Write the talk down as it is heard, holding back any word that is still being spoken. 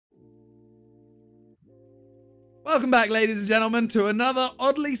Welcome back, ladies and gentlemen, to another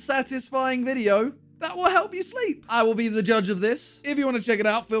oddly satisfying video that will help you sleep. I will be the judge of this. If you want to check it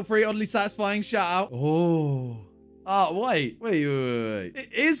out, feel free. Oddly satisfying, shout out. Oh, wait.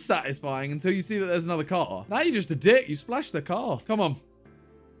 It is satisfying until you see that there's another car. Now you're just a dick. You splashed the car. Come on.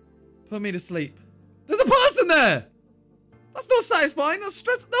 Put me to sleep. There's a person there. That's not satisfying. That's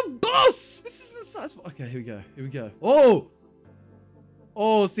stress. The boss. This isn't satisfying. Okay, here we go. Here we go.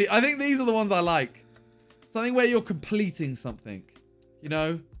 Oh, see, I think these are the ones I like. Something where you're completing something. You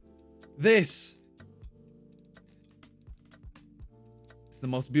know? This. It's the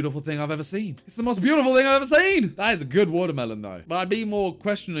most beautiful thing I've ever seen. It's the most beautiful thing I've ever seen. That is a good watermelon, though. But I'd be more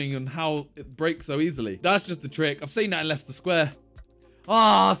questioning on how it breaks so easily. That's just the trick. I've seen that in Leicester Square.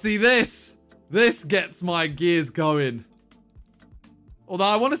 Ah, see this? This gets my gears going. Although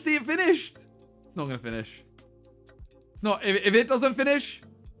I want to see it finished. It's not going to finish. It's not. If it doesn't finish,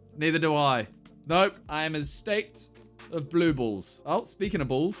 neither do I. Nope. I am in a state of blue balls. Oh, speaking of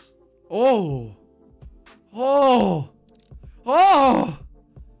balls. Oh,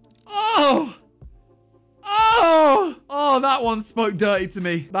 that one spoke dirty to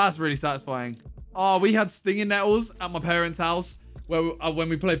me. That's really satisfying. Oh, we had stinging nettles at my parents' house when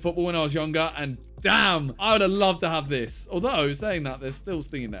we played football when I was younger, and damn, I would have loved to have this. Although, saying that, there's still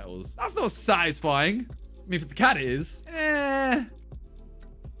stinging nettles. That's not satisfying. I mean, for the cat it is.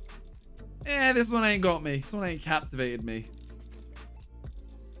 This one ain't got me. This one ain't captivated me.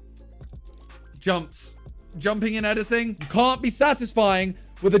 Jumps. Jumping in editing. You can't be satisfying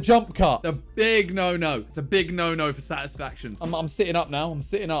with a jump cut. A big no-no. It's a big no-no for satisfaction. I'm sitting up now. I'm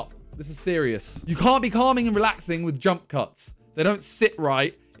sitting up. This is serious. You can't be calming and relaxing with jump cuts. They don't sit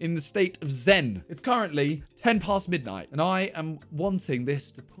right in the state of zen. It's currently 10 past midnight, and I am wanting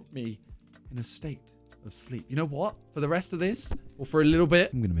this to put me in a state of sleep. You know what? For the rest of this, or for a little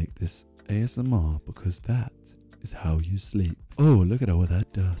bit, I'm going to make this ASMR because that is how you sleep. Oh, look at all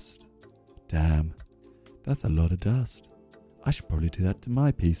that dust. Damn, that's a lot of dust. I should probably do that to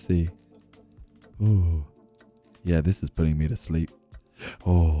my PC. Oh, yeah, this is putting me to sleep.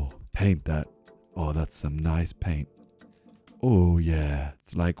 Oh, paint that. Oh, that's some nice paint. Oh, yeah,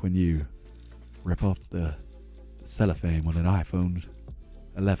 it's like when you rip off the cellophane on an iPhone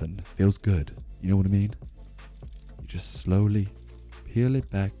 11. Feels good. You know what I mean? You just slowly peel it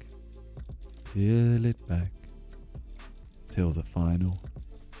back till the final,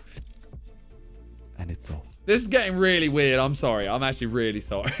 and it's off. This is getting really weird. I'm sorry. I'm actually really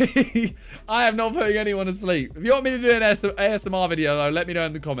sorry. I am not putting anyone to sleep. If you want me to do an ASMR video, though, let me know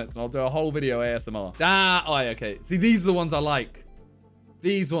in the comments, and I'll do a whole video ASMR. Okay. See, these are the ones I like.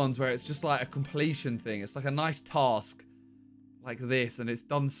 These ones where it's just like a completion thing. It's like a nice task like this, and it's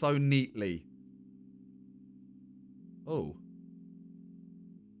done so neatly. Oh.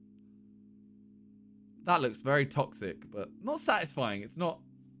 That looks very toxic, but not satisfying. It's not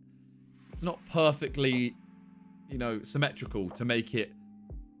perfectly, you know, symmetrical to make it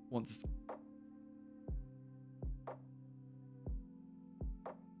want to...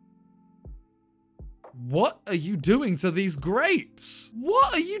 What are you doing to these grapes?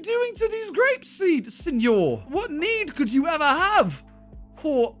 What are you doing to these grapes, senor? What need could you ever have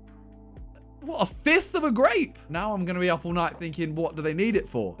for... What, a fifth of a grape? Now I'm going to be up all night thinking, what do they need it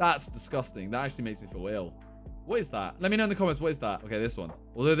for? That's disgusting. That actually makes me feel ill. What is that? Let me know in the comments. What is that? Okay, this one.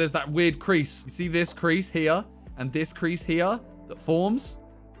 Although there's that weird crease. You see this crease here and this crease here that forms?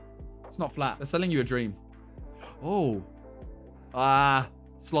 It's not flat. They're selling you a dream. Oh.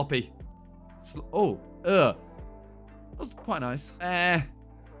 Sloppy. That was quite nice. I'm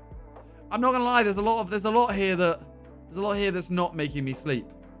not going to lie. There's a lot here that's not making me sleep.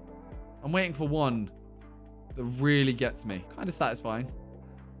 I'm waiting for one that really gets me. Kind of satisfying.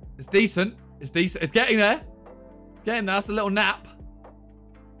 It's decent. It's decent. It's getting there. It's getting there. That's a little nap.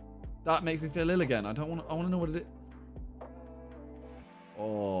 That makes me feel ill again. I want to know what it is.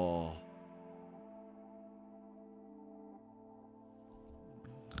 Oh.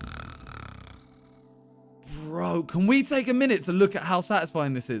 Bro, can we take a minute to look at how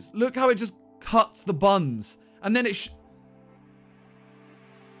satisfying this is? Look how it just cuts the buns. And then it...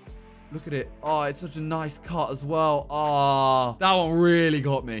 Look at it. Oh, it's such a nice cut as well. Oh, that one really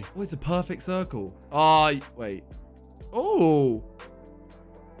got me. Oh, it's a perfect circle. Oh, wait. Oh.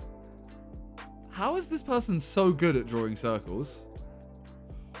 How is this person so good at drawing circles?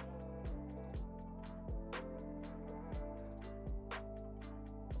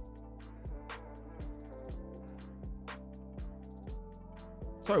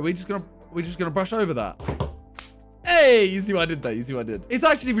 Sorry, we're just gonna brush over that. Hey, you see what I did there? You see what I did? It's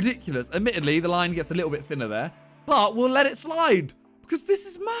actually ridiculous. Admittedly, the line gets a little bit thinner there, but we'll let it slide because this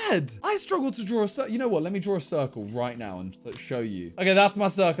is mad. I struggle to draw a circle. You know what? Let me draw a circle right now and show you. Okay, that's my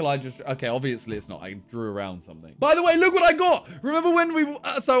circle. Okay, obviously it's not. I drew around something. By the way, look what I got. Remember when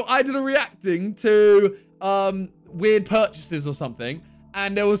so I did a reacting to weird purchases or something,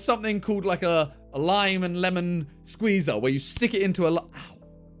 and there was something called like a lime and lemon squeezer where you stick it into you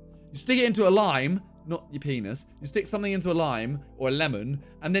stick it into a lime, not your penis. You stick something into a lime or a lemon,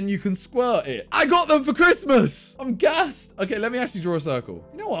 and then you can squirt it. I got them for Christmas. I'm gassed. Okay, let me actually draw a circle.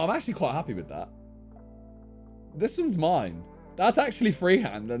 You know what? I'm actually quite happy with that. This one's mine. That's actually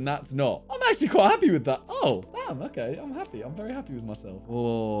freehand, and that's not. I'm actually quite happy with that. Oh, damn. Okay, I'm happy. I'm very happy with myself.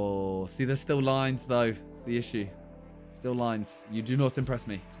 Oh, see, there's still lines, though. It's the issue. Still lines. You do not impress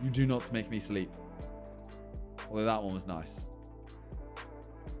me. You do not make me sleep. Although that one was nice.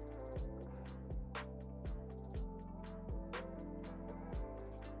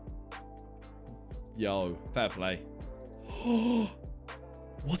 Yo, fair play.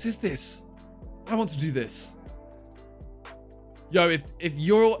 What is this? I want to do this. Yo, if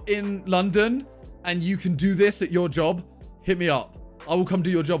you're in London and you can do this at your job, hit me up. I will come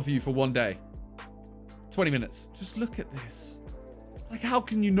do your job for you for one day. 20 minutes. Just look at this. Like, how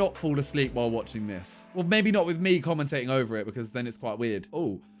can you not fall asleep while watching this? Well, maybe not with me commentating over it, because then it's quite weird.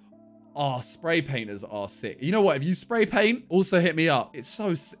 Oh, spray painters are sick. You know what? If you spray paint, also hit me up. It's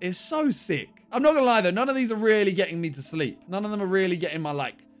so sick. I'm not gonna lie though, none of these are really getting me to sleep. None of them are really getting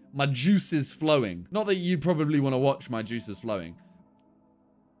my juices flowing. Not that you probably want to watch my juices flowing.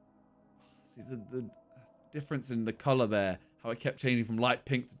 See the difference in the color there, how it kept changing from light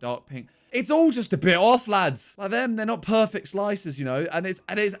pink to dark pink. It's all just a bit off, lads. Like them, they're not perfect slices, you know, and it's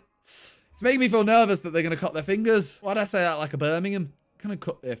making me feel nervous that they're gonna cut their fingers. Why'd I say that like a Birmingham? Gonna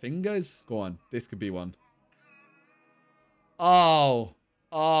cut their fingers. Go on, this could be one. Oh,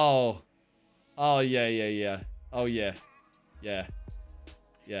 yeah. Oh, yeah. Yeah.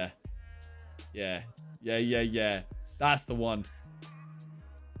 That's the one.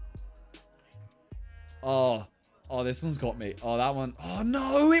 Oh, this one's got me. Oh, that one. Oh,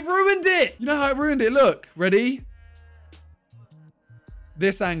 no, it ruined it. You know how it ruined it? Look, ready?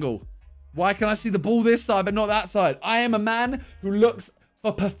 This angle. Why can I see the ball this side, but not that side? I am a man who looks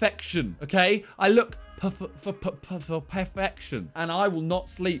for perfection, okay? I look for perfection, and I will not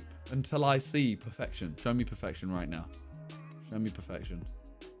sleep until I see perfection. Show me perfection right now. Show me perfection.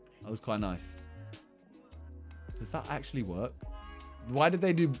 That was quite nice. Does that actually work? Why did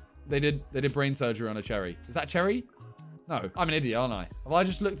they do? They did brain surgery on a cherry. Is that cherry? No, I'm an idiot, aren't I?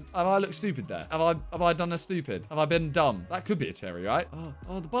 Have I looked stupid there? Have I done a stupid? Have I been dumb? That could be a cherry, right?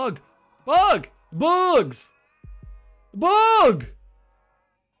 Oh, the bug. Bug! Bugs! The bug!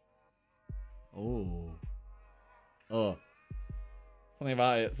 Oh. Something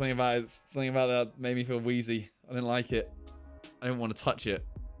about that made me feel wheezy. I didn't like it. I didn't want to touch it.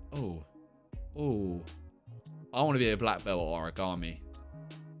 Oh. I want to be a black belt at origami.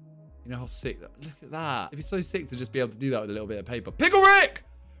 You know how sick that... Look at that. It'd be so sick to just be able to do that with a little bit of paper. Pickle Rick!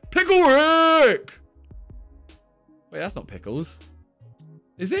 Pickle Rick! Wait, that's not pickles.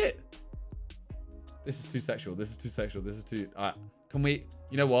 Is it? This is too sexual. This is too sexual. This is too... Alright. Can we...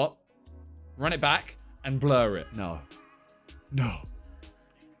 You know what? Run it back and blur it. No. No.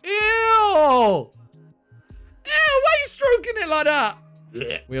 Ew! Ew! Why are you stroking it like that?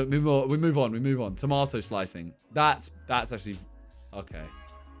 We move on. Tomato slicing. That's actually... Okay.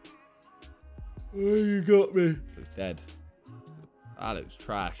 Oh, you got me. This looks dead. That looks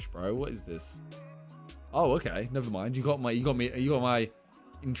trash, bro. What is this? Oh, okay. Never mind. You got my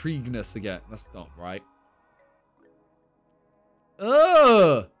intrigueness again. That's not right.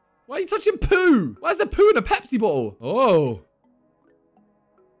 Ugh! Why are you touching poo? Why is there poo in a Pepsi bottle? Oh.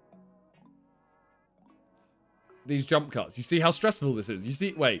 These jump cuts. You see how stressful this is? You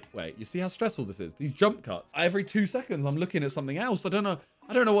see, wait. You see how stressful this is? These jump cuts. Every 2 seconds, I'm looking at something else. I don't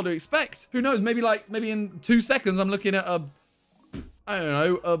know what to expect. Who knows? Maybe in 2 seconds, I'm looking at a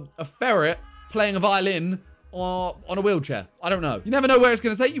ferret playing a violin or on a wheelchair. I don't know. You never know where it's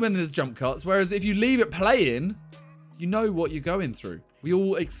going to take you when there's jump cuts. Whereas if you leave it playing, you know what you're going through. We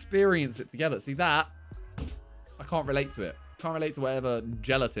all experience it together. See that? I can't relate to it. Can't relate to whatever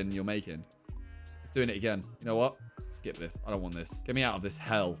gelatin you're making. It's doing it again. You know what? Skip this. I don't want this. Get me out of this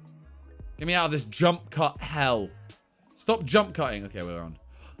hell. Get me out of this jump cut hell. Stop jump cutting. Okay, we're on.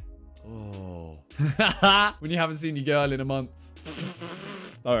 Oh. When you haven't seen your girl in a month.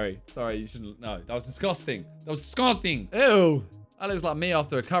 Sorry, you shouldn't. No, that was disgusting. That was disgusting. Ew. That looks like me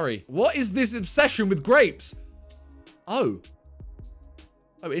after a curry. What is this obsession with grapes? Oh,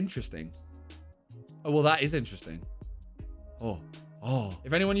 interesting. Oh, well, that is interesting. Oh.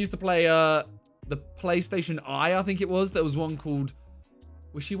 If anyone used to play the PlayStation I think it was, there was one called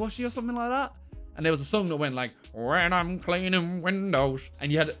Wishy-washy or something like that. And there was a song that went like, when I'm cleaning windows.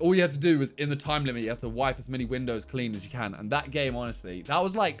 And all you had to do was, in the time limit, you had to wipe as many windows clean as you can. And that game, honestly, that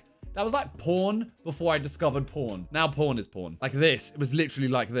was like porn before I discovered porn. Now porn is porn. Like this. It was literally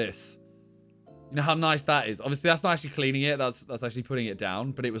like this. You know how nice that is? Obviously, that's not actually cleaning it. That's actually putting it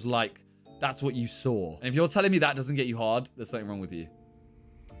down. But it was like, that's what you saw. And if you're telling me that doesn't get you hard, there's something wrong with you.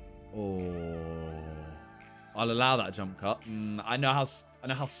 Oh. I'll allow that jump cut. I know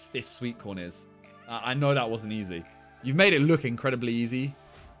how stiff sweet corn is. I know that wasn't easy. You've made it look incredibly easy.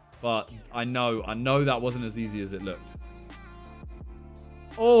 But I know that wasn't as easy as it looked.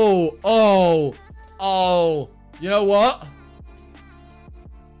 Oh. You know what?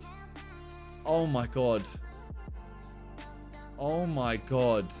 Oh my god. Oh my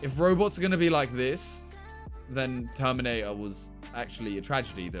god. If robots are going to be like this, then Terminator was actually a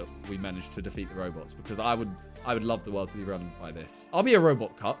tragedy that we managed to defeat the robots, because I would love the world to be run by this. I'll be a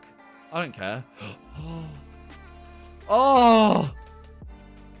robot cuck. I don't care. Oh!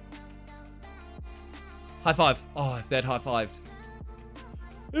 High five. Oh, if they'd high-fived.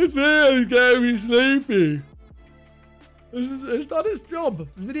 This video's getting me sleepy. It's done its job.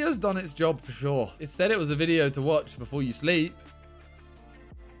 This video's done its job for sure. It said it was a video to watch before you sleep.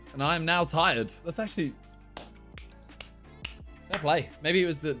 And I am now tired. That's actually... fair play. Maybe it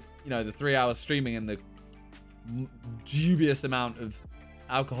was the 3 hours streaming and the dubious amount of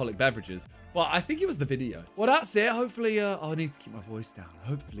alcoholic beverages. But I think it was the video. Well, that's it. Hopefully, I need to keep my voice down.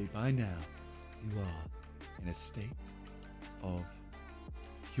 Hopefully, by now, you are in a state of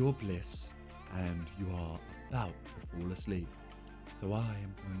pure bliss and you are about to fall asleep. So I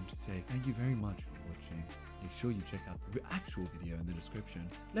am going to say thank you very much for watching. Make sure you check out the actual video in the description.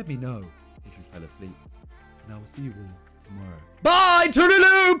 Let me know if you fell asleep. And I will see you all tomorrow. Bye,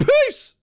 toodaloo, peace!